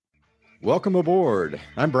Welcome aboard.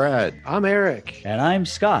 I'm Brad. I'm Eric. And I'm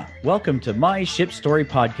Scott. Welcome to My Ship Story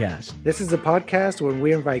Podcast. This is a podcast where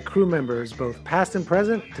we invite crew members, both past and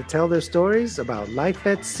present, to tell their stories about life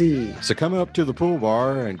at sea. So come up to the pool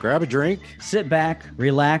bar and grab a drink. Sit back,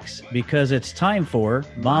 relax, because it's time for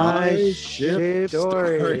My Ship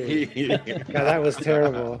Story. God, that was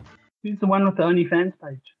terrible. Who's the one with the OnlyFans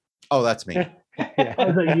page? Oh, that's me. Yeah. Oh,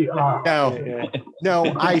 is that you? Oh.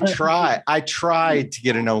 No, I tried to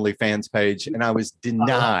get an OnlyFans page and I was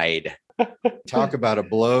denied. Talk about a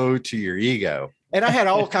blow to your ego. And I had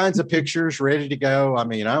all kinds of pictures ready to go. I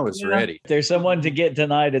mean, I was ready. If there's someone to get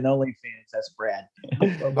denied in OnlyFans, that's Brad.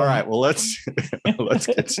 All right, well, let's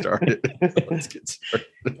get started.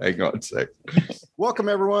 Hang on a sec. Welcome,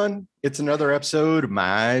 everyone. It's another episode of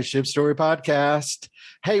My Ship Story Podcast.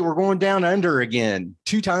 Hey, we're going down under again,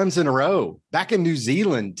 2 times in a row. Back in New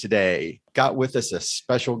Zealand today. Got with us a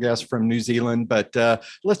special guest from New Zealand, but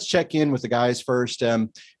let's check in with the guys first.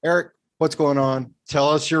 Eric, what's going on? Tell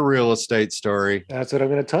us your real estate story. That's what I'm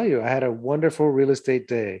going to tell you. I had a wonderful real estate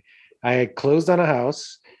day. I had closed on a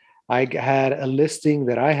house. I had a listing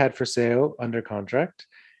that I had for sale under contract.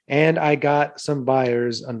 And I got some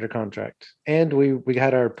buyers under contract, and we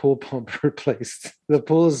had our pool pump replaced. The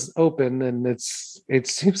pool is open, and it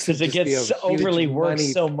seems because it gets overly worked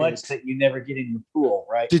so much that you never get in the pool,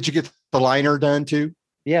 right? Did you get the liner done too?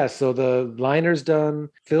 Yeah, so the liner's done,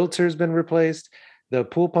 filter's been replaced, the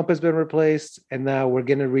pool pump has been replaced, and now we're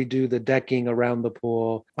going to redo the decking around the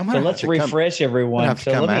pool. So let's refresh everyone.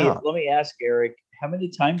 So let me ask Eric, how many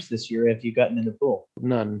times this year have you gotten in the pool?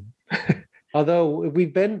 None. Although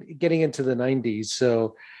we've been getting into the 90s,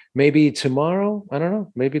 so maybe tomorrow, I don't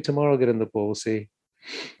know, maybe tomorrow I'll get in the pool. We'll see.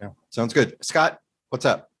 Yeah, sounds good. Scott, what's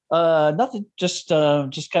up? Nothing. Just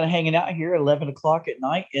kind of hanging out here at 11 o'clock at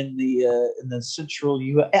night in the central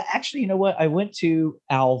U.S. Actually, you know what? I went to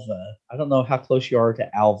Alva. I don't know how close you are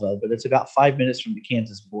to Alva, but it's about 5 minutes from the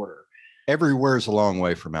Kansas border. Everywhere's a long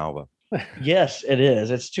way from Alva. Yes, it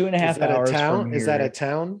is. It's 2.5 hours from here. Is that a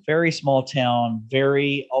town? Very small town.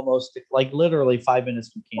 Very almost like literally 5 minutes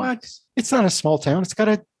from Kansas. What? It's not a small town. It's got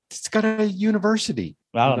a university.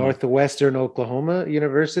 Northwestern Oklahoma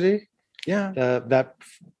University. Yeah.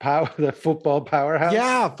 The football powerhouse.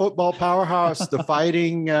 Yeah, football powerhouse. The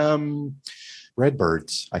Fighting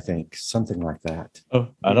Redbirds, I think, something like that. Oh,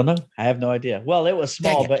 I don't know. I have no idea. Well, it was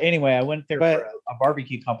small, but anyway, I went there for a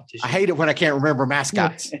barbecue competition. I hate it when I can't remember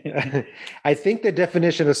mascots. I think the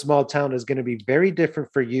definition of small town is going to be very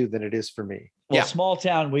different for you than it is for me. Well, small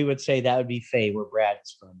town, we would say that would be Fay, where Brad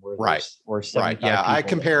is from. Right. Yeah, I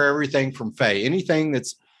compare everything from Fay. Anything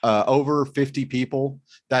that's over 50 people,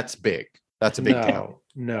 that's big. That's a big town.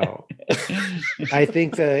 No. I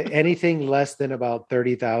think that anything less than about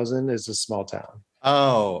 30,000 is a small town.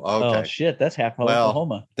 Oh, okay. Oh, shit. That's half of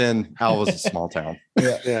Oklahoma. Then Alva's a small town.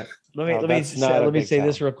 Yeah. Let me say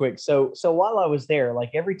this real quick. So while I was there, like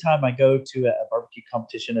every time I go to a barbecue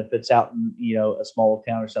competition, if it's out in, a small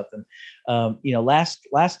town or something, the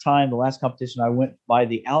last competition I went by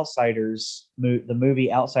the the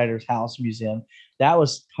movie Outsiders House Museum. That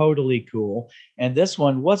was totally cool. And this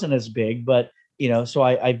one wasn't as big, but so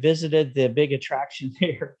I visited the big attraction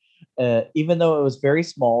there, even though it was very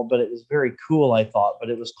small, but it was very cool, I thought. But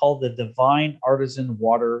it was called the Divine Artisan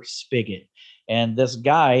Water Spigot. And this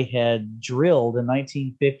guy had drilled in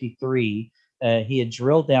 1953. He had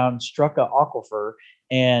drilled down, struck an aquifer,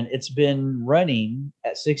 and it's been running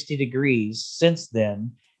at 60 degrees since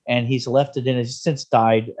then. And he's left it in, he's since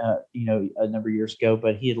died, a number of years ago,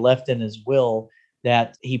 but he had left in his will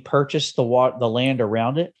that he purchased the land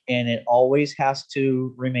around it, and it always has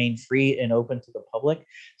to remain free and open to the public.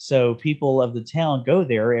 So people of the town go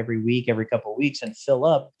there every week, every couple of weeks, and fill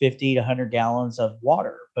up 50 to 100 gallons of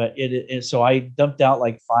water. But so I dumped out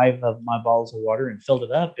like 5 of my bottles of water and filled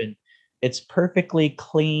it up, and it's perfectly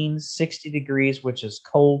clean, 60 degrees, which is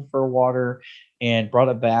cold for water, and brought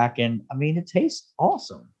it back. And I mean, it tastes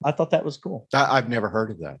awesome. I thought that was cool. I've never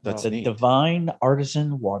heard of that. That's neat. Divine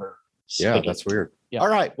Artisan Water. Yeah, that's weird. Yeah. All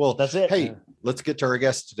right. Well, that's it. Hey, let's get to our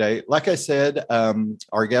guest today. Like I said,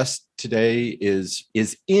 our guest today is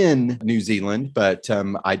in New Zealand, but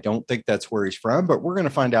I don't think that's where he's from, but we're going to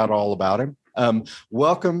find out all about him.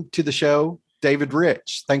 Welcome to the show, David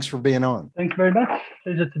Rich. Thanks for being on. Thank you very much.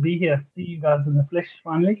 Pleasure to be here. See you guys in the flesh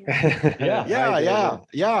finally.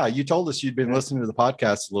 Yeah. You told us you'd been listening to the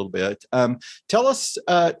podcast a little bit. Tell us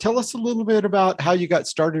a little bit about how you got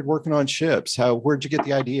started working on ships. Where'd you get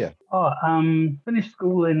the idea? Finished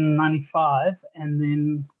school in 95 and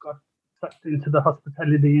then got sucked into the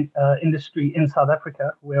hospitality industry in South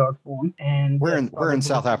Africa, where I was born. And we're in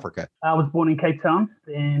South Africa. I was born in Cape Town.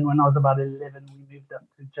 Then when I was about 11, we moved up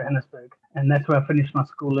to Johannesburg. And that's where I finished my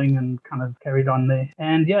schooling and kind of carried on there.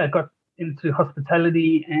 And yeah, I got into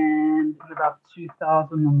hospitality. And in about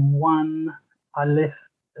 2001, I left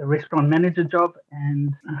a restaurant manager job.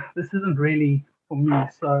 And this isn't really for me.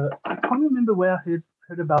 So I can't remember where I heard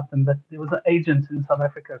about them, but there was an agent in South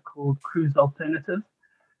Africa called Cruise Alternatives,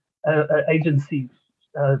 agency,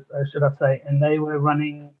 should I say, and they were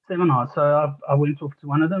running seminars. So I went off to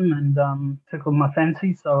one of them and tickled my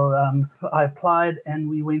fancy. So I applied and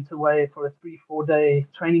we went away for a 3-4 day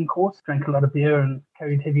training course, drank a lot of beer and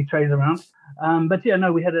carried heavy trays around. But yeah,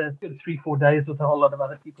 no, we had a good 3-4 days with a whole lot of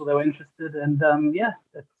other people that were interested. And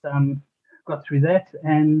got through that.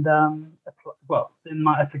 And then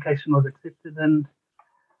my application was accepted. And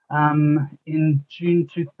in June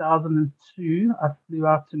 2002, I flew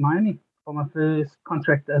out to Miami for my first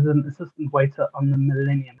contract as an assistant waiter on the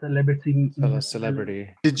Millennium Celebrity.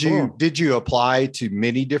 Did you apply to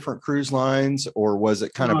many different cruise lines, or was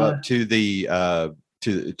it kind of up to the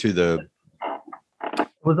to the? It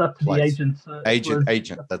was up to the agent. So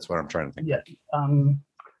agent. That's what I'm trying to think. Yeah.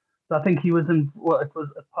 So I think he was it was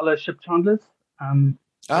Apollo Ship Chandlers. He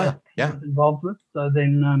was involved with. So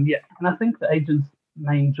then, and I think the agent's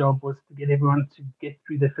main job was to get everyone to get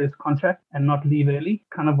through their first contract and not leave early.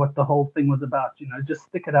 Kind of what the whole thing was about, just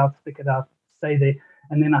stick it out, stay there.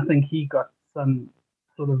 And then I think he got some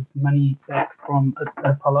sort of money back from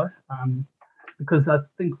Apollo, because I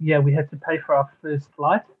think we had to pay for our first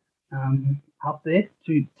flight out there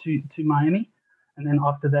to Miami, and then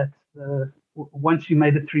after that, once you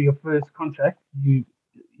made it through your first contract, it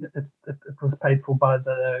was paid for by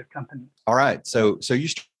the company. All right, so you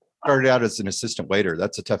started out as an assistant waiter.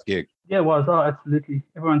 That's a tough gig. Yeah, it was. Oh, absolutely.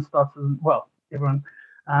 Everyone starts as as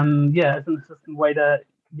an assistant waiter.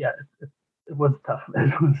 Yeah, it was tough.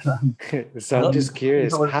 So I'm just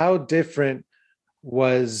curious, how different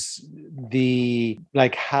was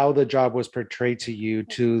how the job was portrayed to you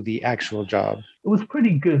to the actual job? It was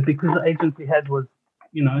pretty good because the agent we had was,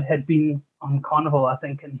 had been on Carnival, I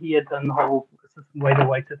think, and he had done the whole assistant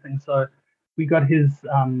waiter thing. So we got his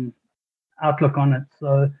outlook on it.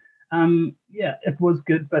 So it was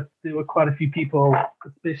good, but there were quite a few people,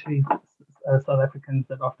 especially South Africans,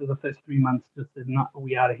 that after the first 3 months just said, "No,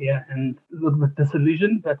 we out of here," and a little bit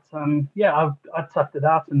disillusioned. But I toughed it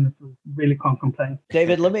out, and really can't complain.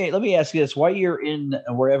 David, let me ask you this: while you're in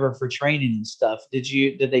wherever for training and stuff,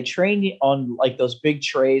 did they train you on like those big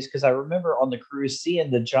trays? Because I remember on the cruise seeing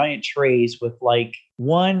the giant trays with like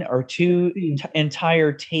 1 or 2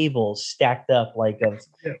 entire tables stacked up, like of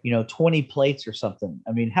 20 plates or something.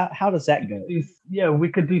 I mean, how does that go? Yeah, we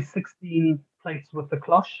could do 16 plates with the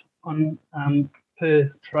cloche on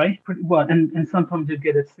per tray. Pretty well, and sometimes you'd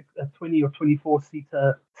get a 20 or 24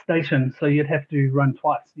 seater station, so you'd have to run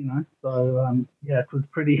twice. So it was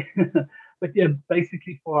pretty. But yeah,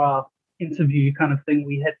 basically for our interview kind of thing,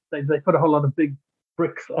 they put a whole lot of big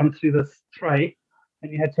bricks onto this tray,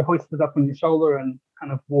 and you had to hoist it up on your shoulder and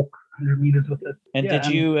kind of walk 100 meters with it. And did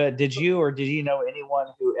you know anyone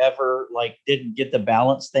who ever didn't get the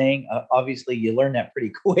balance thing? Obviously you learn that pretty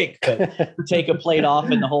quick, but take a plate off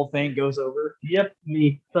and the whole thing goes over. Yep,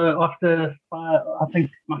 me. So after I think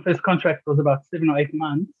my first contract was about 7 or 8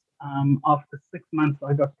 months. After 6 months,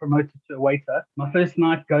 I got promoted to a waiter. My first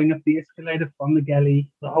night going up the escalator from the galley,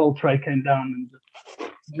 the whole tray came down and just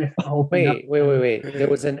messed the whole thing up. Wait. There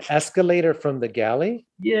was an escalator from the galley?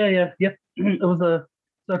 Yep.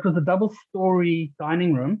 It was a double-story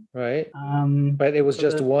dining room. Right. But it was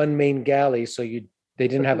just one main galley, so they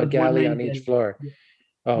didn't have a galley on each floor. Yeah.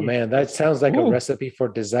 Oh, yeah. Man, that sounds like a recipe for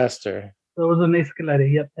disaster. So it was an escalator,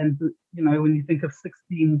 yep. And, when you think of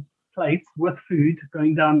 16 plates with food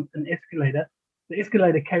going down an escalator, the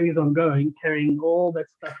escalator carries on going, carrying all that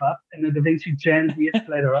stuff up, and it eventually jams the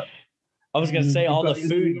escalator up. I was going to say all the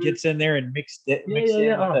food gets in there and mixed in.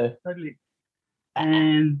 Totally.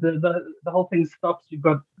 And the whole thing stops. You've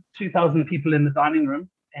got 2,000 people in the dining room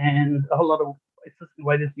and a whole lot of assistant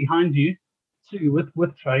waiters behind you too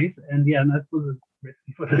with trays. And that was a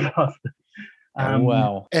recipe for disaster.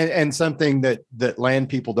 Wow. And something that land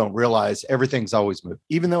people don't realize, everything's always moving.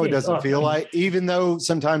 Even though it doesn't feel like, even though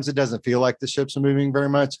sometimes it doesn't feel like the ships are moving very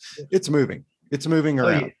much, it's moving. It's moving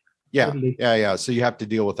around. Yeah. So you have to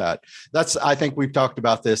deal with that. I think we've talked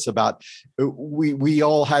about this, about we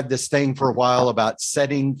all had this thing for a while about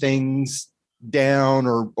setting things down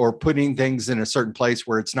or putting things in a certain place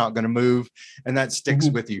where it's not going to move, and that sticks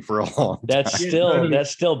with you for a long time. That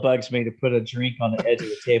still bugs me to put a drink on the edge of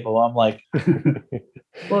the table. I'm like,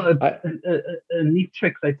 Well, a neat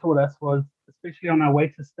trick they taught us was, especially on our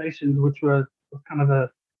waiter stations, which was kind of a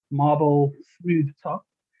marble smooth top,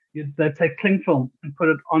 they'd take cling film and put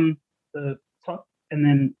it on the top, and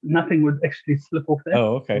then nothing would actually slip off there.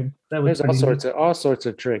 Oh, okay. So that was There's all sorts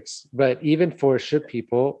of tricks. But even for ship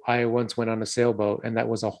people, I once went on a sailboat, and that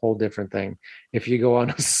was a whole different thing. If you go on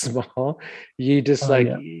a small, you just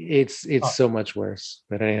it's so much worse.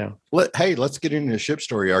 But anyhow, let's get into the ship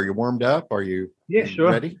story. Are you warmed up? Are you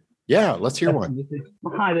sure ready? Yeah, let's hear one.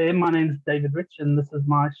 Hi there, my name is David Rich, and this is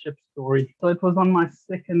my ship story. So it was on my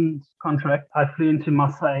second contract. I flew into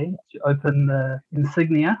Marseille to open the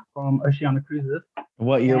Insignia from Oceania Cruises.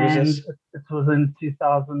 What year was this? It was in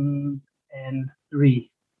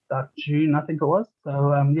 2003, about June, I think it was.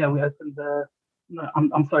 So we opened the. No,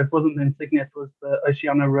 I'm sorry, it wasn't the Insignia. It was the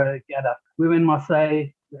Oceania Regatta. We were in Marseille.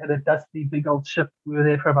 We had a dusty, big old ship. We were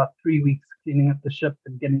there for about 3 weeks cleaning up the ship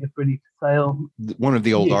and getting it ready to sail. One of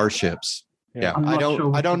the old R ships. Yeah, I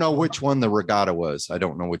don't know which one the Regatta was. I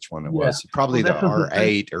don't know which one it was. Probably the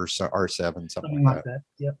R8 or R7, something like that.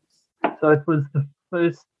 Yep. So it was the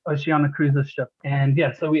first Oceania Cruises ship, and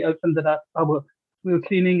so we opened it up. We were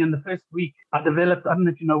cleaning, and the first week I developed. I don't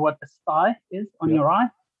know if you know what a sty is on your eye.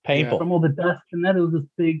 Painful. From all the dust and that, it was this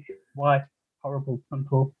big, white, horrible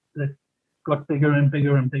pimple that got bigger and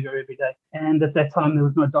bigger and bigger every day. And at that time, there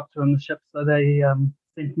was no doctor on the ship, so they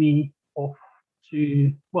sent me off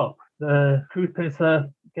to, the crew purser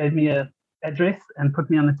gave me an address and put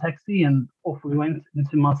me on a taxi, and off we went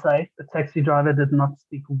into Marseille. The taxi driver did not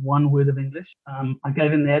speak one word of English. I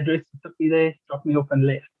gave him the address, he took me there, dropped me off and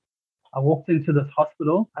left. I walked into this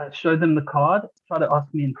hospital. I showed them the card, tried to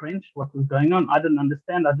ask me in French what was going on. I didn't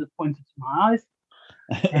understand. I just pointed to my eyes.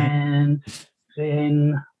 And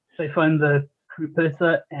then they phoned the crew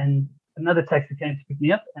purser, and another taxi came to pick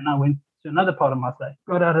me up, and I went to another part of Marseille.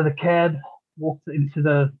 Got out of the cab, walked into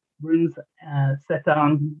the rooms, sat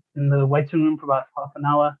down in the waiting room for about half an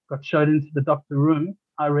hour, got showed into the doctor room.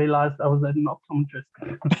 I realized I was an optometrist.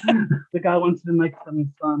 The guy wanted to make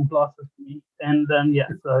some glasses for me. And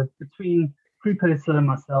so between crew purser and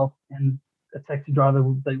myself and a taxi driver,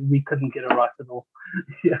 we couldn't get it right at all.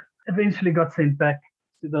 Eventually got sent back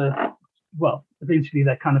to eventually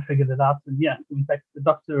they kind of figured it out. And went back to the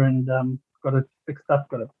doctor and got it fixed up,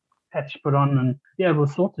 got a patch put on, and it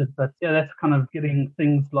was sorted. But that's kind of getting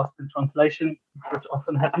things lost in translation, which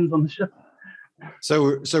often happens on the ship.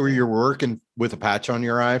 So you were working with a patch on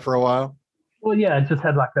your eye for a while? Well, I just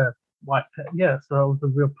had like a white patch. Yeah, so I was a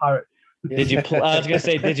real pirate. Did you? I was gonna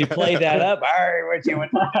say, did you play that up? All right, what you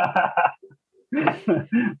went?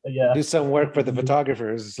 Do some work for the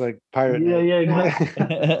photographers. It's like pirate.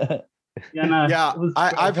 Exactly.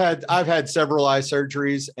 I've had several eye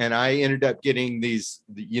surgeries, and I ended up getting these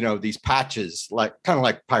patches, like kind of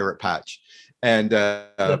like pirate patch, and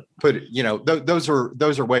those are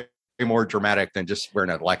way more dramatic than just wearing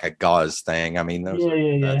it like a gauze thing. I mean,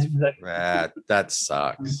 exactly. That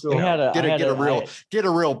sucks. Get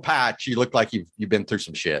a real patch. You look like you've been through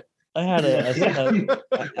some shit. I had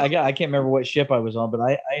I can't remember what ship I was on, but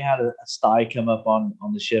I had a sty come up on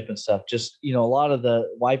the ship and stuff. Just, a lot of the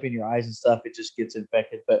wiping your eyes and stuff, it just gets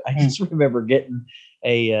infected. But I just remember getting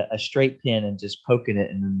a straight pin and just poking it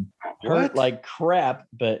and hurt like crap.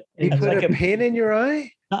 But you put like a pin in your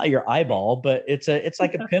eye? Not your eyeball, but it's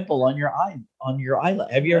like a pimple on your eye, on your eyelid.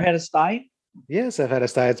 Have you ever had a sty? Yes, I've had a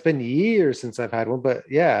sty. It's been years since I've had one, but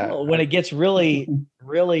when it gets really,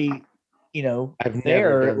 really, I've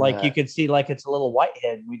there, like that. You can see like it's a little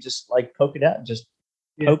whitehead. And we just like poke it out and just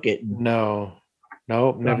poke it. No,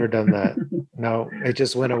 never done that. No, it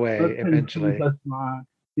just went away eventually.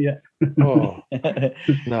 Oh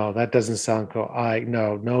no, that doesn't sound cool.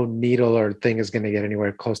 No needle or thing is going to get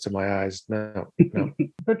anywhere close to my eyes. No.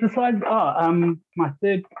 But besides, my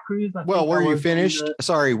third cruise. Were you finished?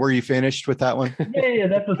 Sorry, were you finished with that one? Yeah,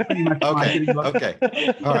 that was pretty much okay.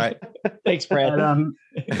 All right. Thanks, Brad.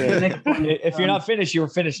 The next one, if you're not finished, you're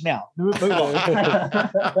finished now. Move on.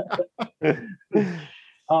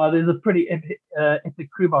 There's a pretty epic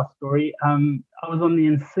crew boss story. I was on the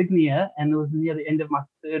Insignia, and it was near the end of my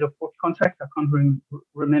third or fourth contract. I can't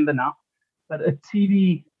remember now. But a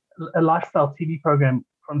lifestyle TV program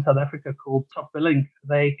from South Africa called Top Billing,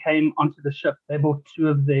 they came onto the ship. They brought two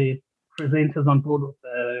of the presenters on board with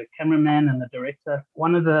the cameraman and the director.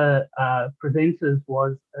 One of the presenters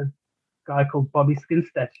was a guy called Bobby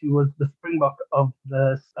Skinstad, who was the Springbok of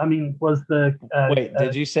Wait,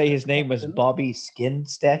 did you say his name was Bobby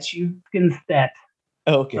Skinstad? Skinstad.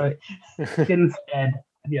 Oh, okay. So, Skinstad,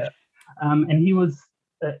 yeah. And he was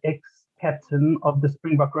the ex-captain of the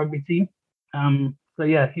Springbok rugby team. So So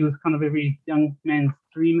yeah, he was kind of every young man's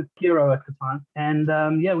dream hero at the time. And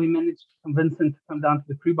we managed to convince him to come down to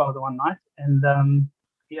the crew bar the one night. And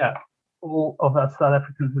all of us South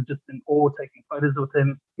Africans were just in awe, taking photos with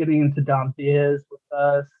him, getting him to down beers with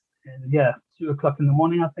us. And 2:00 in the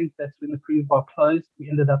morning, I think that's when the crew bar closed. We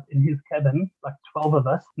ended up in his cabin, like 12 of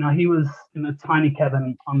us. Now, he was in a tiny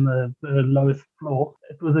cabin on the lowest floor.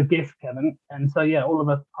 It was a guest cabin. And so, all of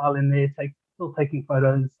us pile in there, still taking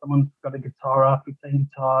photos. Someone's got a guitar out, we're playing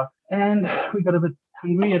guitar. And we got a bit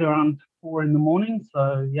hungry at around 4 in the morning.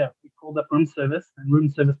 So, we called up room service, and room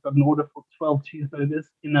service got an order for 12 cheeseburgers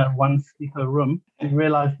in a one-sleeper room. We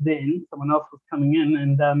realized then someone else was coming in,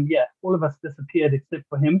 and all of us disappeared except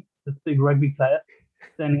for him, this big rugby player,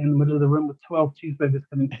 standing in the middle of the room with 12 cheeseburgers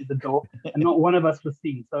coming through the door, and not one of us was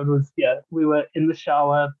seen. So it was, we were in the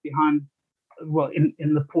shower, behind,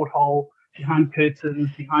 in the porthole, behind curtains,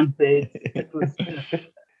 behind beds. It was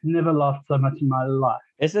never laughed so much in my life.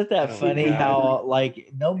 Isn't that funny how,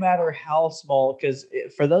 like, no matter how small, because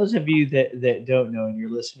for those of you that don't know and you're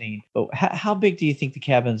listening, but how big do you think the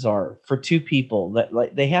cabins are for two people? That,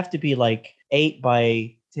 like, they have to be like 8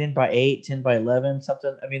 by 10 by 8, 10 by 11,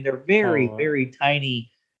 something. I mean, they're very, very tiny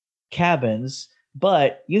cabins,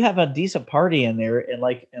 but you have a decent party in there. And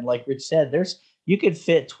like Rich said, you could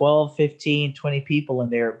fit 12, 15, 20 people in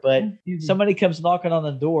there, but somebody comes knocking on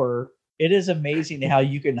the door. It is amazing how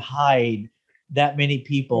you can hide that many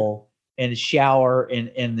people and shower in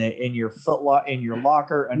your in your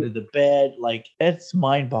locker, under the bed. Like, it's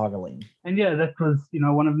mind-boggling. And that was,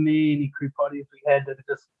 one of many crew parties we had that are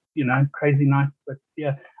just, crazy nights. But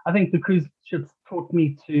I think the cruise ships taught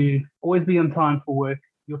me to always be on time for work.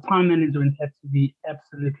 Your time management had to be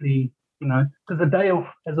absolutely, because a day off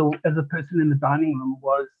as a person in the dining room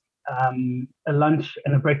was a lunch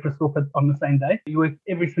and a breakfast off on the same day. You work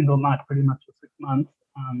every single night pretty much for 6 months,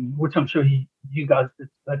 which I'm sure you guys did.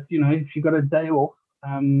 But, if you got a day off,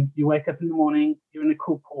 you wake up in the morning, you're in a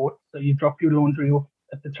cool port, so you drop your laundry off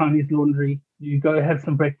at the Chinese laundry, you go have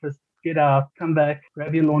some breakfast, get out, come back,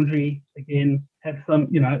 grab your laundry again, have some,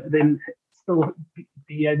 then still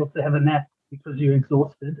be able to have a nap because you're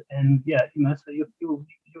exhausted. And so your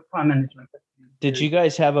time management. Did you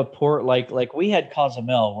guys have a port like we had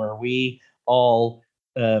Cozumel, where we all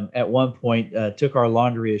at one point took our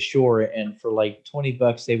laundry ashore, and for like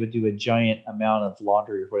 $20 they would do a giant amount of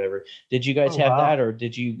laundry or whatever? Did you guys have that, or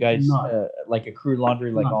did you guys like a crew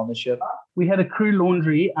laundry on the ship? We had a crew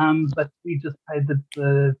laundry, but we just paid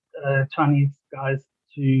the Chinese guys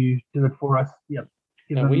to do it for us. Yep.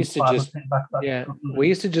 And we used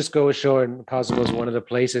to just go ashore, and Cozumel was one of the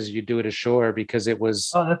places you do it ashore because it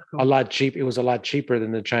was a lot cheap. It was a lot cheaper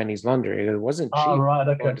than the Chinese laundry. It wasn't cheap.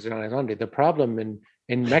 Going to Chinese laundry. The problem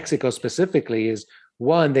in Mexico specifically is,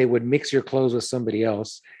 one, they would mix your clothes with somebody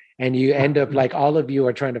else, and you end up like all of you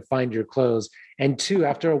are trying to find your clothes. And two,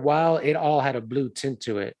 after a while, it all had a blue tint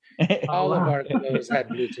to it. All of our clothes had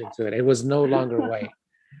blue tint to it. It was no longer white.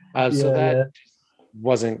 So that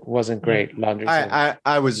wasn't great laundry.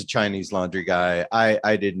 I was a Chinese laundry guy.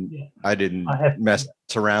 I didn't mess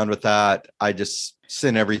around with that. I just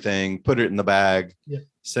sent everything, put it in the bag,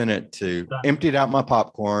 sent it to, emptied out my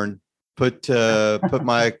popcorn, put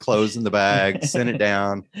my clothes in the bag, sent it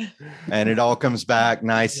down, and it all comes back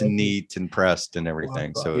nice and neat and pressed and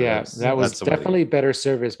everything. So that was definitely better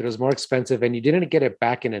service, but it was more expensive, and you didn't get it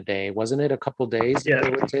back in a day. Wasn't it a couple days that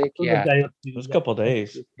it would take? It was a couple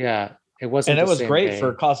days. Yeah. It wasn't, and it was great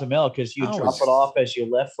for Cozumel because you drop it off as you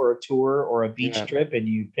left for a tour or a beach trip, and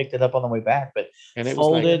you picked it up on the way back. But it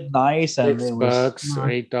folded was like nice, and $6 or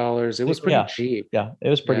 $8. It was pretty cheap. Yeah, it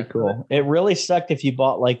was pretty cool. It really sucked if you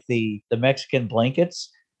bought like the Mexican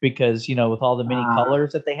blankets, because with all the many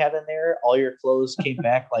colors that they had in there, all your clothes came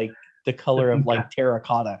back like the color of like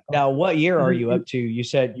terracotta. Now, what year are you up to? You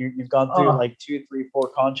said you've gone through like 2, 3, 4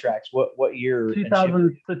 contracts. What year?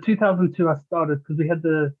 2000. So 2002, I started because we had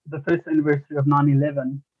the first anniversary of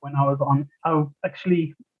 9/11 when I was on. I was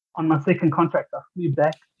actually on my second contract. I flew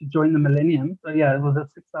back to join the Millennium. So it was a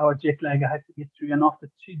 6-hour jet lag I had to get through. And after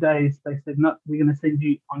 2 days, they said, no, we're going to send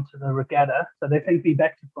you onto the regatta. So they sent me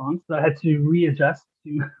back to France. So I had to readjust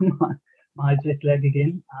to my jet lag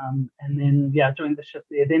again, and then joined the ship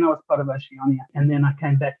there. Then I was part of Oceania, and then I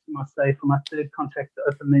came back to Marseille for my third contract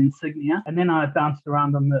to open the Insignia, and then I bounced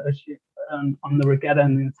around on the regatta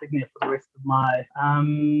and the Insignia for the rest of my.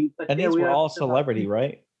 And these were all celebrity,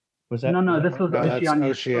 right? Was that? No, this was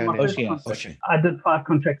Oceania. I did 5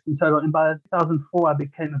 contracts in total, and by 2004 I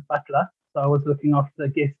became a butler, so I was looking after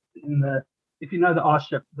guests in the. If you know the R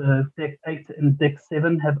ship, the deck 8 and deck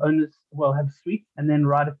 7 have suites, and then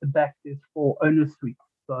right at the back there's 4 owner suites.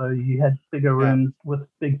 So you had bigger rooms with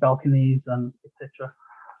big balconies and etc.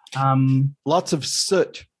 Lots of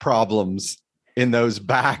soot problems in those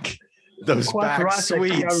back right,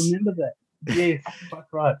 suites. I remember that. Yes, quite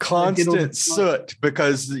right. Constant soot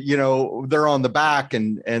because they're on the back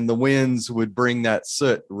and the winds would bring that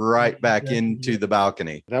soot right back into the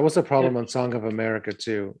balcony. That was a problem on Song of America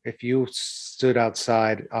too. If you stood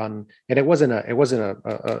outside and it wasn't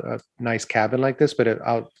a nice cabin like this, but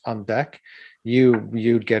out on deck,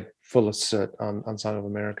 you'd get full of soot on Song of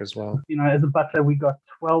America as well. As a butler, we got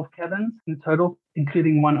 12 cabins in total,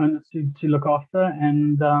 including one owner to look after.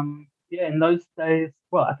 And in those days,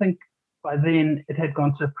 well, I think by then it had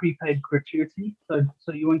gone to prepaid gratuity. So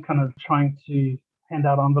you weren't kind of trying to hand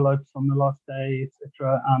out envelopes on the last day,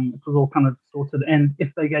 etc. It was all kind of sorted. And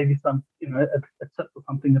if they gave you some, a tip or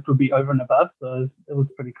something, it would be over and above. So it was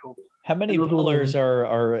pretty cool. How many butlers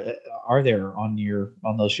are there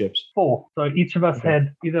on those ships? 4. So each of us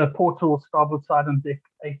had either a port or starboard side on deck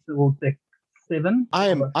 8 or deck 7.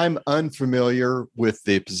 I'm unfamiliar with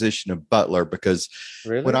the position of butler because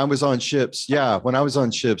when I was on ships,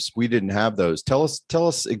 we didn't have those. Tell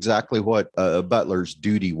us exactly what a butler's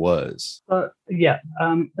duty was. Were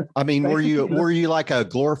you like a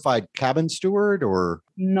glorified cabin steward or?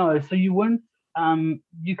 No, so you weren't.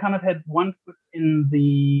 You kind of had one foot in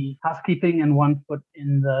the housekeeping and one foot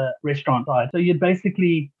in the restaurant side. So you'd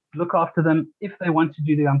basically look after them. If they want to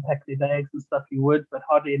do to unpack their bags and stuff, you would, but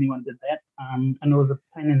hardly anyone did that. And it was a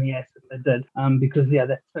pain in the ass if they did, because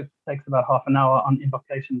that takes about half an hour on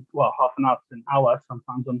embarkation. Well, half an hour to an hour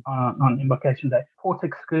sometimes on embarkation day. Port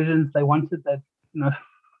excursions, they wanted that,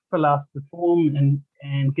 fill out the form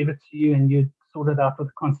and give it to you, and you'd sort it out with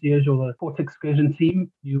the concierge or the port excursion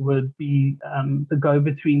team. You would be the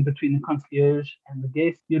go-between between the concierge and the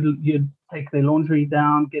guest. You'd take their laundry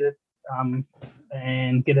down, get it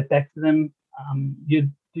and get it back to them.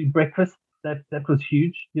 You'd do breakfast. That was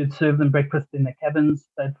huge. You'd serve them breakfast in their cabins.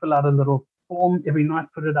 They'd fill out a little form every night,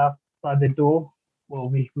 put it outside their door. Well,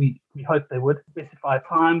 we hope they would specify a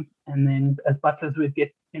time, and then as butlers we'd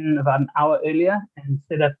get in about an hour earlier and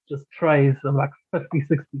set up just trays of like 50,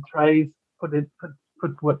 60 trays. Put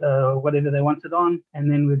whatever they wanted on,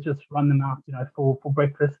 and then we'd just run them out, for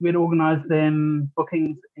breakfast. We'd organize them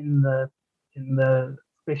bookings in the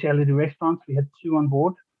specialty restaurants. We had 2 on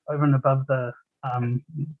board over and above the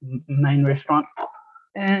main restaurant.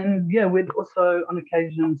 And we'd also on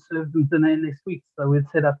occasion serve them dinner in their suites. So we'd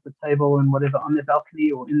set up the table and whatever on their balcony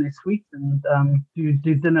or in their suite and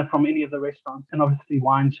do dinner from any of the restaurants, and obviously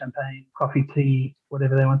wine, champagne, coffee, tea,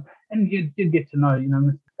 whatever they want. And you'd get to know,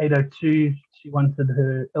 Miss 802, she wanted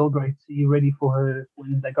her Earl Grey tea ready for her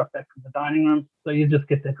when they got back from the dining room. So you just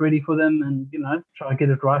get that ready for them and, try to get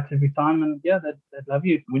it right every time. And they'd love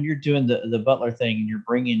you. When you're doing the butler thing and you're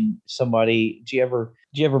bringing somebody, do you ever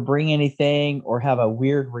bring anything or have a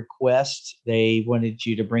weird request? They wanted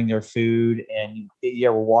you to bring their food and you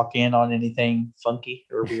ever walk in on anything funky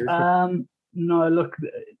or weird? No, look,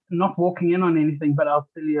 not walking in on anything, but I'll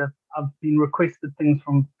tell you, I've been requested things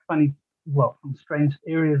from from strange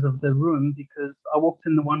areas of the room, because I walked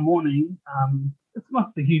in the one morning. It's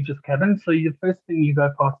not the hugest cabin, so the first thing you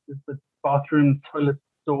go past is the bathroom toilet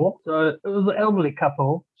door. So it was an elderly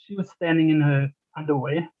couple. She was standing in her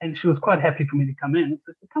underwear, and she was quite happy for me to come in.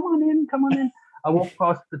 So I said, come on in. I walked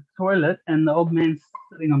past the toilet, and the old man's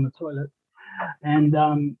sitting on the toilet, and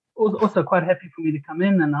was also quite happy for me to come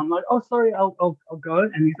in. And I'm like, oh, sorry, I'll go.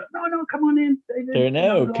 And he's like, no, come on in,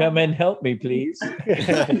 David. Come and help me, please.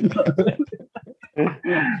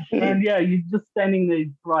 And you're just standing there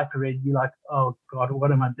bright red. You're like, oh God,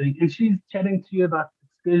 what am I doing? And she's chatting to you about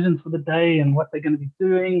excursions for the day and what they're going to be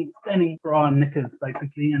doing, standing bra and knickers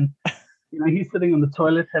basically. And he's sitting on the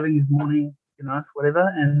toilet having his morning,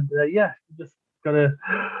 whatever. And you just got to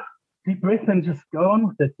deep breath and just go on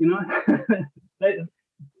with it.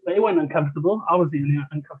 They weren't uncomfortable. I was the only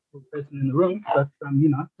uncomfortable person in the room, but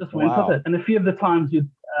just went with it. And a few of the times you'd,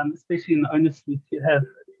 especially in the owner's suite, you'd have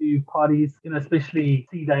a few parties, especially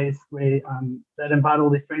tea days where they'd invite all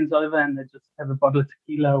their friends over and they'd just have a bottle of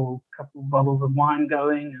tequila or a couple of bottles of wine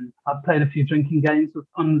going. And I've played a few drinking games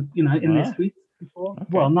in their suites before. Okay.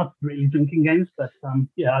 Well, not really drinking games, but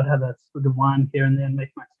I'd have a swig of wine here and there and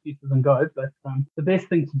make my excuses and go. But the best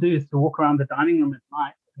thing to do is to walk around the dining room at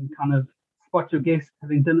night and kind of spot your guest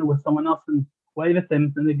having dinner with someone else and wave at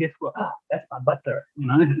them, and the guest will, that's my butler,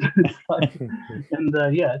 It's like, and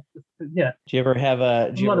Do you ever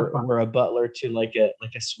wear a butler to like a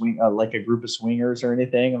swing, like a group of swingers or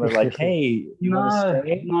anything? And they're like, hey,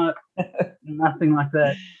 no, nothing like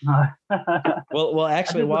that. No. well,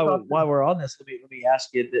 actually, while we're on this, let me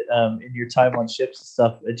ask you that in your time on ships and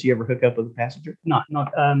stuff, did you ever hook up with a passenger? No,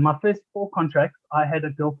 not my first 4 contracts. I had a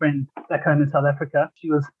girlfriend back home in South Africa. She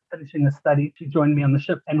was finishing a study. She joined me on the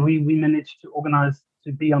ship, and we managed to organize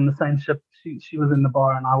to be on the same ship. She was in the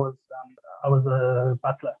bar, and I was a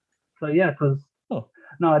butler. So yeah, it was. Oh.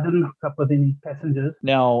 No, I didn't hook up with any passengers.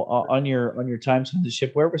 Now, on your times on the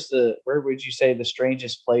ship, where would you say the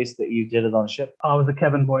strangest place that you did it on a ship? I was a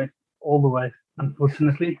cabin boy all the way.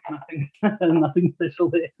 Unfortunately, nothing special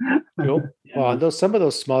there. Cool. Yeah. Well, some of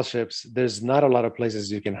those small ships, there's not a lot of places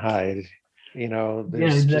you can hide. You know,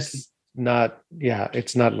 there's exactly. just not. Yeah,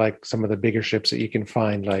 it's not like some of the bigger ships that you can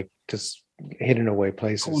find like just hidden away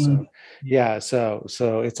places. So,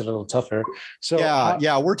 so it's a little tougher. So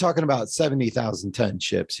we're talking about 70,000 ton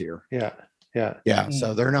ships here. Yeah.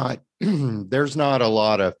 So they're not. There's not a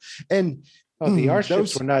lot of and. Our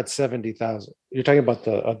ships were not 70,000. You're talking about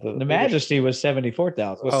the Majesty was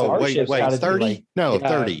 74,000. Oh, wait, 30? No,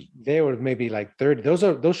 30. They were maybe like 30.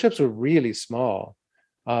 Those ships were really small.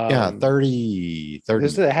 30.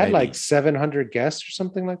 They had maybe. Like 700 guests or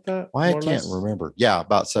something like that. I can't remember. Yeah,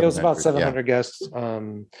 about 700. It was about 700 guests.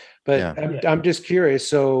 I'm just curious.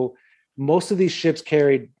 So most of these ships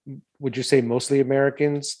carried, would you say mostly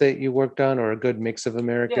Americans that you worked on, or a good mix of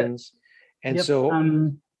Americans? Yeah.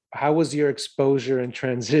 And how was your exposure and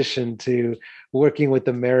transition to working with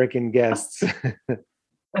American guests?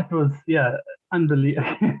 It was,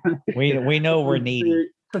 unbelievable. we know we're needy.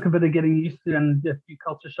 Took a bit of getting used to and a few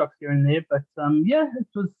culture shocks here and there, but it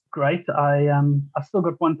was great. I still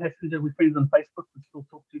got one passenger. We're friends on Facebook. We still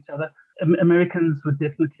talk to each other. Americans would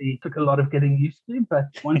definitely took a lot of getting used to, but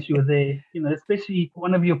once you were there, especially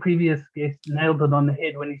one of your previous guests nailed it on the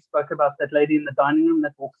head when he spoke about that lady in the dining room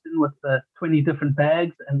that walks in with the 20 different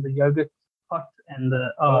bags and the yogurt pot and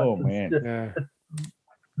the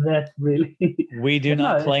that really. We do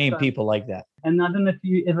not claim people like that. And I don't know if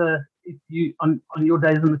you on your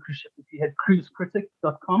days on the cruise ship, if you had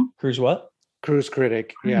cruisecritic.com. Cruise what? Cruise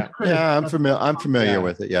Critic. Yeah. Yeah, I'm familiar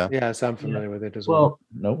with it. Yeah. Yes, I'm familiar with it as well.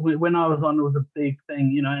 Well, when I was on, it was a big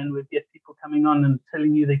thing, and we'd get people coming on and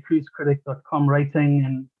telling you their cruisecritic.com rating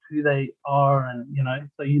and who they are, and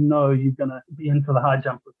so you're gonna be in for the high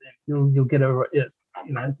jump with them. You'll get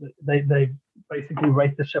they basically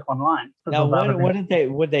rate the ship online. So now,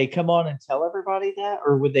 would they come on and tell everybody that,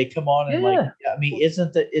 or would they come on and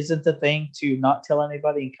isn't the thing to not tell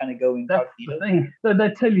anybody and kind of go incognito? That's the thing. So they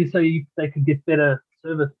tell you so they could get better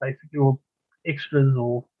service, basically, or extras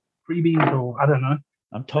or freebies, or I don't know.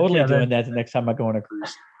 I'm totally doing that the next time I go on a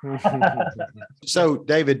cruise. So,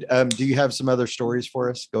 David, do you have some other stories for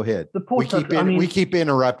us? Go ahead. We keep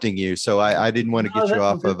interrupting you, so I didn't want to get you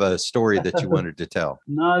off of a story that you wanted to tell.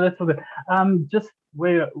 No, that's all good. Just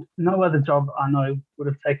where no other job I know would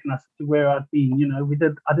have taken us to where I've been.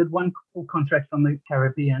 I did one full contract on the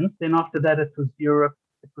Caribbean. Then after that, it was Europe.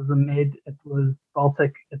 It was the Med. It was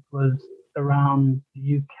Baltic. It was around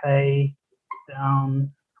the UK,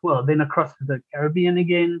 then across to the Caribbean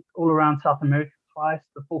again, all around South America twice,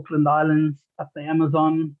 the Falkland Islands, up the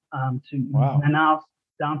Amazon, to Manaus,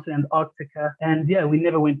 down to Antarctica. And we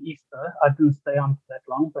never went east though. I didn't stay on for that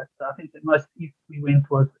long, but I think the most east we went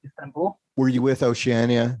was Istanbul. Were you with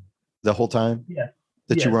Oceania the whole time? Yeah.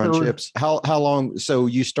 That you were on ships? How long? So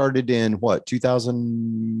you started in what,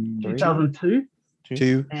 2002?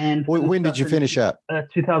 2002. And when did you finish up?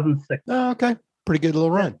 2006. Oh, okay. Pretty good little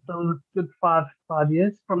run. So it was a good five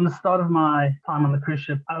years. From the start of my time on the cruise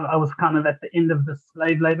ship, I was kind of at the end of the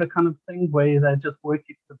slave labor kind of thing where they just work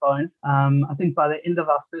you to the bone. I think by the end of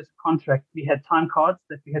our first contract, we had time cards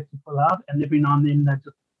that we had to fill out, and every now and then they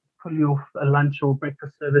just pull you off a lunch or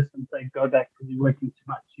breakfast service and say, go back because you're working too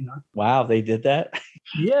much, Wow, they did that?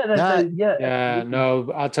 Yeah.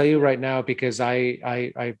 No, I'll tell you right now, because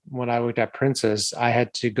I when I worked at Princess, I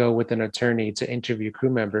had to go with an attorney to interview crew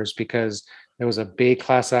members because there was a big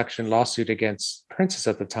class action lawsuit against Princess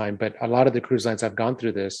at the time, but a lot of the cruise lines have gone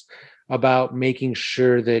through this about making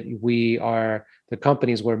sure that the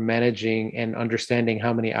companies were managing and understanding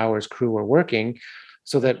how many hours crew were working,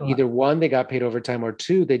 so that either one, they got paid overtime, or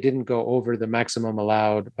two, they didn't go over the maximum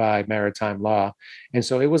allowed by maritime law. And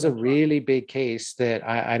so it was a really big case that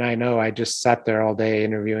I just sat there all day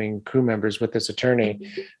interviewing crew members with this attorney,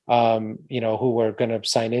 who were going to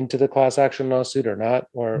sign into the class action lawsuit or not,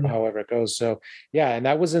 or however it goes. So, and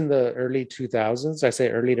that was in the early 2000s. I say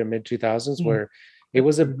early to mid 2000s, where it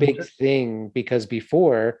was a big thing, because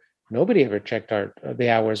before, nobody ever checked the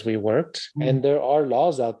hours we worked. And there are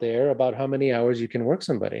laws out there about how many hours you can work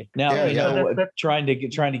somebody. Now, trying to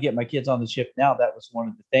get my kids on the ship now, that was one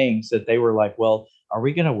of the things that they were like, well, are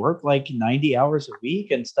we going to work like 90 hours a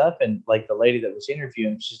week and stuff? And like the lady that was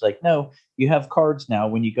interviewing, she's like, no, you have cards now.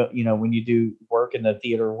 When you go, when you do work in the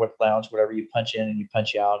theater, what lounge, whatever, you punch in and you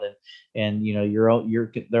punch out, and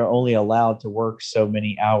they're only allowed to work so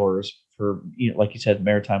many hours for, like you said,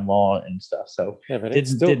 maritime law and stuff. So yeah, but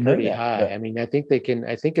it's still pretty high. I mean, I think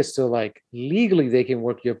it's still like legally they can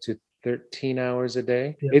work you up to 13 hours a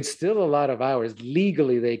day. Yeah. It's still a lot of hours.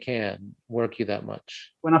 Legally, they can work you that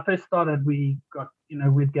much. When I first started, we got,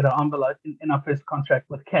 we'd get an envelope in our first contract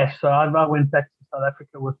with cash. So I went back to South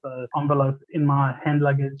Africa with an envelope in my hand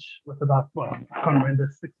luggage with about, I can't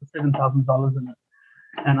remember, $6,000 or $7,000 in it.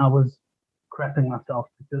 And I was crapping myself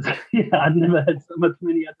because I'd never had so much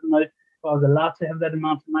money. I didn't know if I was allowed to have that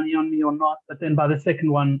amount of money on me or not. But then by the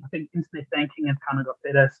second one, I think internet banking had kind of got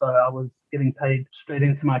better. So I was getting paid straight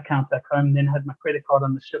into my account back home, then had my credit card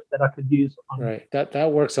on the ship that I could use. Right.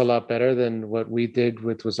 That works a lot better than what we did,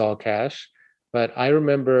 which was all cash. But I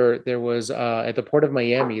remember there was at the Port of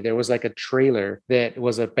Miami, there was like a trailer that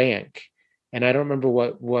was a bank. And I don't remember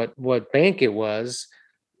what bank it was,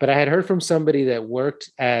 but I had heard from somebody that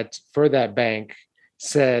worked for that bank,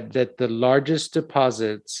 said that the largest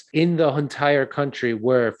deposits in the entire country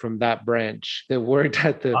were from that branch that worked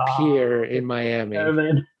at the pier in Miami.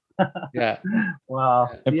 Yeah. Wow.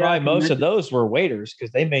 And probably most of those were waiters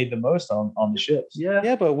because they made the most on the ships.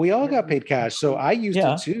 Yeah, but we all got paid cash. So I used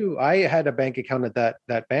it too. I had a bank account at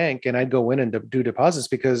that bank, and I'd go in and do deposits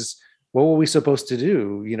because what were we supposed to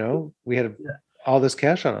do? We had all this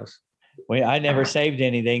cash on us. Well, I never saved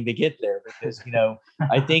anything to get there because,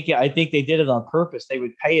 I think they did it on purpose. They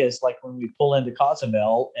would pay us like when we pull into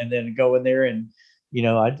Cozumel and then go in there and,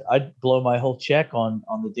 I'd blow my whole check on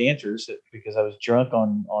the dancers because I was drunk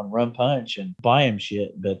on rum punch and buying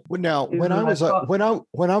shit. But now when I was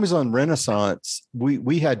on Renaissance,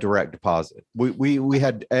 we had direct deposit. We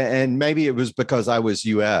had, and maybe it was because I was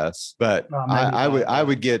US, but I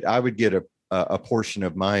would get a portion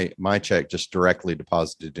of my check just directly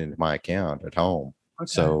deposited into my account at home. Okay.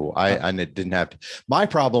 So I didn't have to. My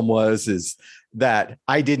problem is that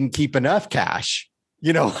I didn't keep enough cash.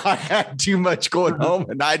 I had too much going home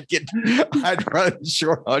and I'd run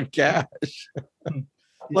short on cash.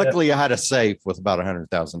 Luckily I had a safe with about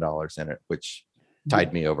 $100,000 in it, which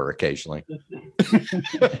tied me over occasionally.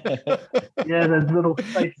 Yeah, there's little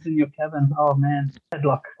safes in your cabin. Oh man,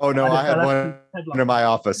 padlock. Oh no, I had one in my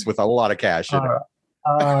office with a lot of cash in it.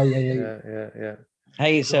 Oh yeah.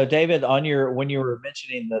 Hey, so David, when you were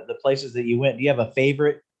mentioning the places that you went, do you have a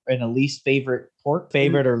favorite and a least favorite port,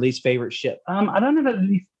 favorite or least favorite ship? I don't have a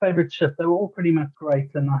least favorite ship. They were all pretty much great,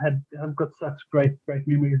 and I've got such great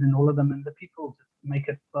memories in all of them, and the people just make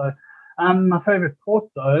it so. My favorite port,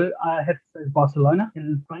 though, I have to say is Barcelona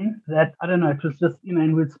in Spain. That, I don't know, it was just,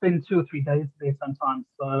 and we'd spend 2 or 3 days there sometimes.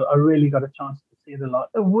 So I really got a chance to see it a lot.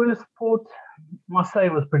 The worst port, Marseille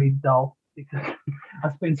was pretty dull because I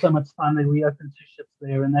spent so much time there. We opened 2 ships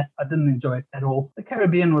there, and that I didn't enjoy it at all. The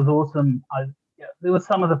Caribbean was awesome. There were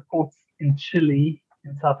some of the ports in Chile,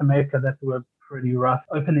 in South America, that were pretty rough.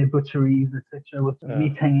 Open air butcheries, etc., with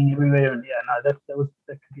meat hanging everywhere, and that could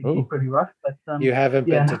be pretty rough. But you haven't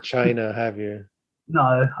been to China, have you?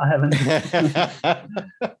 No, I haven't.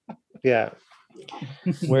 Yeah.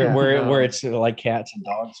 Where it's like cats and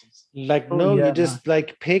dogs. You just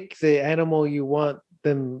like pick the animal you want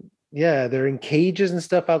them. Yeah, they're in cages and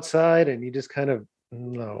stuff outside, and you just kind of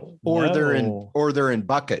they're in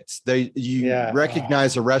buckets. You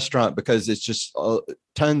recognize a restaurant because it's just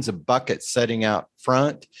tons of buckets setting out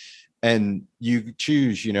front, and you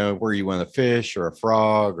choose where you want a fish or a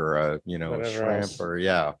frog or a shrimp else. Or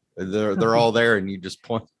they're all there, and you just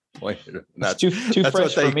point it. That's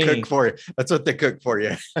what they cook for you. That's what they cook for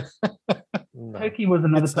you. Turkey was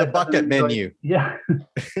another place. The bucket menu. Yeah.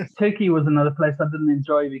 Turkey was another place I didn't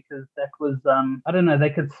enjoy because that was, I don't know,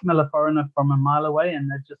 they could smell a foreigner from a mile away and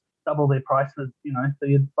they'd just double their prices, So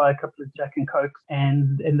you'd buy a couple of Jack and Cokes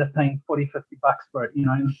and end up paying $40-50 for it,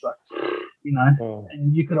 and it's like,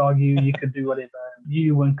 and you could argue, you could do whatever.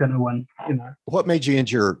 You weren't going to win, What made you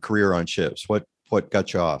end your career on ships? What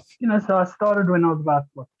got you off? So I started when I was about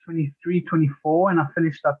 23, 24, and I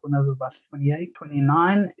finished up when I was about 28,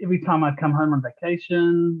 29. Every time I'd come home on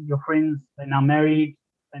vacation, your friends, they're now married,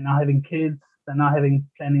 they're now having kids, they're now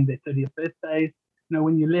planning their 30th birthdays.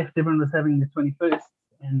 When you left, everyone was having their 21st,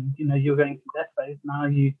 and you're going through that phase. Now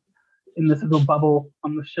you in this little bubble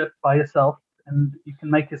on the ship by yourself, and you can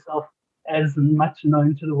make yourself as much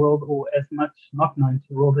known to the world or as much not known to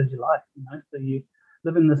the world as you like. So you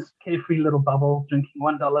live in this carefree little bubble, drinking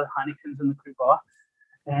 $1 Heinekens in the crew bar,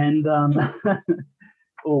 and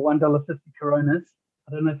or $1.50 Coronas.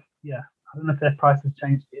 I don't know if that price has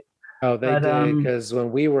changed yet. Oh, they did, because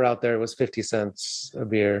when we were out there, it was 50 cents a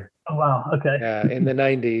beer. Oh, wow. Okay. Yeah, in the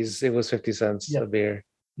 90s, it was 50 cents a beer.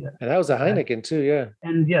 Yeah. And that was a Heineken too, yeah.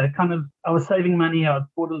 And yeah, kind of, I was saving money. I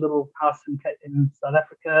bought a little house in South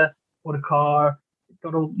Africa, bought a car,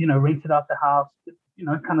 got all, rented out the house,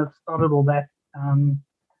 kind of started all that.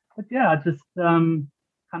 But yeah, I just kind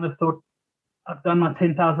of thought, I've done my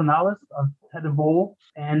 10,000 hours. I've had a ball,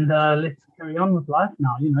 and let's carry on with life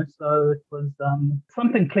now, So it was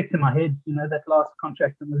something clicked in my head, that last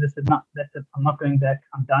contract, and I just said, no, that's it. I'm not going back.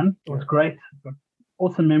 I'm done. It was great. I've got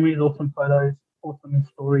awesome memories, awesome photos, awesome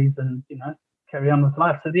stories, and carry on with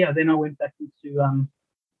life. So yeah, then I went back into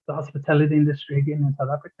the hospitality industry again in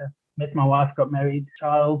South Africa. Met my wife, got married,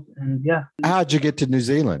 child, and yeah. How'd you get to New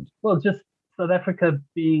Zealand? Well, just South Africa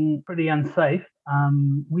being pretty unsafe.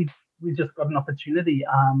 We just got an opportunity.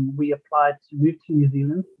 We applied to move to New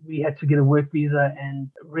Zealand. We had to get a work visa, and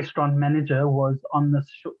restaurant manager was on the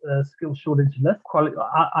skill shortage list.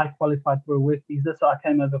 I qualified for a work visa, so I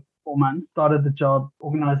came over for 4 months, started the job,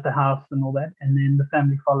 organized the house and all that, and then the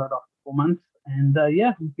family followed after 4 months. And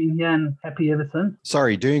yeah, we've been here and happy ever since.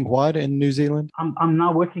 Sorry, doing what in New Zealand? I'm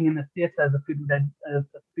now working in the theatre as a food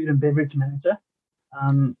and beverage manager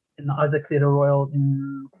in the Isaac Theatre Royal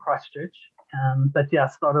in Christchurch. But yeah, I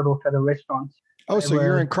started off at a restaurant. Oh, so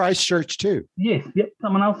you're in Christchurch too? Yes. Yep.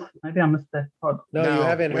 Someone else? Maybe I missed that part. No, you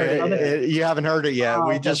haven't heard it. You haven't heard it yet.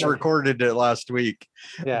 We just recorded it last week.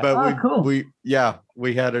 Yeah. But cool. we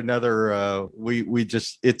had another.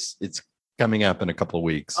 It's coming up in a couple of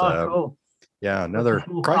weeks. Oh, cool. Yeah, another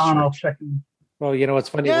Christchurch. Well, what's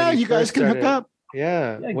funny? Yeah, when you guys can hook up.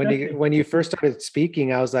 Yeah. Exactly. When you first started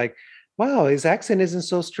speaking, I was like, wow, his accent isn't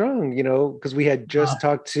so strong, because we had just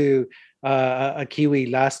talked to a Kiwi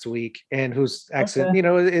last week, and whose accent,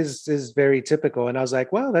 is very typical. And I was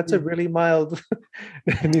like, wow, that's a really mild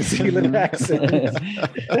New Zealand accent.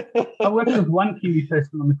 I worked with one Kiwi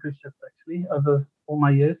person on the cruise ship, actually, over all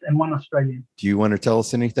my years, and one Australian. Do you want to tell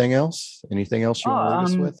us anything else? Anything else you want to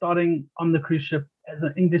leave us with? Starting on the cruise ship as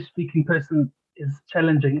an English-speaking person is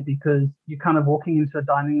challenging, because you're kind of walking into a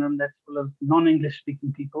dining room that's full of non-English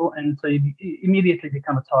speaking people, and so you immediately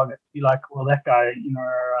become a target. You're like, well, that guy,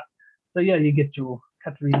 so yeah, you get your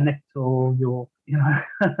cutlery nicked, or your, get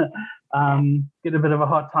a bit of a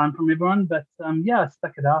hard time from everyone. But yeah, I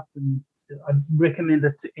stuck it out, and I recommend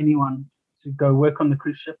it to anyone to go work on the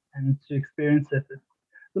cruise ship and to experience it. It's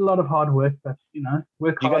a lot of hard work, but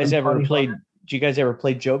work hard. Do you guys ever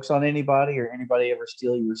play jokes on anybody, or anybody ever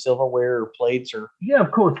steal your silverware or plates? Or yeah,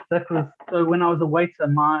 of course. That was so when I was a waiter,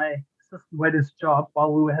 my assistant waiter's job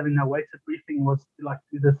while we were having our waiter briefing was to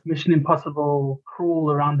do this Mission Impossible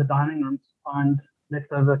crawl around the dining room to find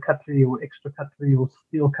leftover cutlery or extra cutlery or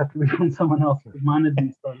steal cutlery from someone else because mine had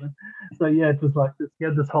been stolen. So yeah, it was like this. He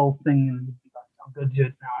had this whole thing, and he'd be like, "I'll go do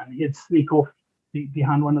it now," and he'd sneak off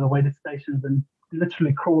behind one of the waiter stations and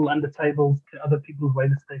literally crawl under tables to other people's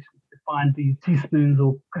waiter stations to find these teaspoons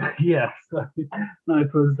or so no,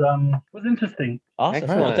 it was interesting. Awesome.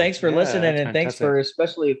 Excellent. Well, thanks for listening, and fantastic. thanks for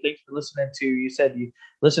listening to, you said you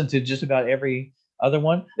listened to just about every other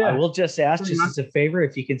one. Yeah. I will just ask, just as a favor,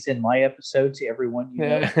 if you can send my episode to everyone you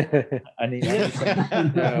know. I need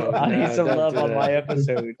some love on my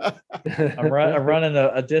episode. I'm running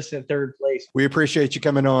a distant third place. We appreciate you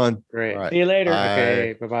coming on. Great. All right. See you later. Bye.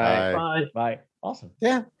 Okay, bye-bye. Bye. Bye. Awesome.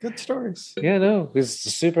 Yeah, good stories. Yeah, no, he's a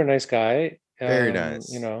super nice guy. Very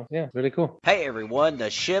nice. Really cool. Hey everyone, the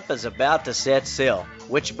ship is about to set sail,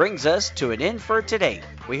 which brings us to an end for today.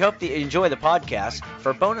 We hope that you enjoy the podcast.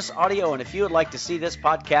 For bonus audio, and if you would like to see this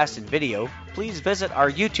podcast in video, please visit our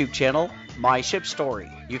YouTube channel, My Ship Story.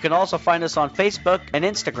 You can also find us on Facebook and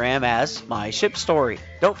Instagram as My Ship Story.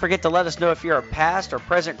 Don't forget to let us know if you're a past or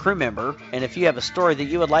present crew member, and if you have a story that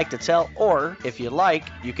you would like to tell, or if you like,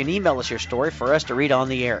 you can email us your story for us to read on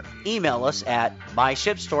the air. Email us at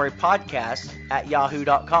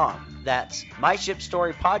myshipstorypodcast@yahoo.com. That's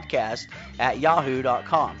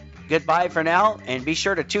myshipstorypodcast@yahoo.com. Goodbye for now, and be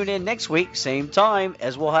sure to tune in next week, same time,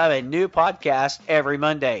 as we'll have a new podcast every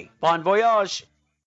Monday. Bon voyage!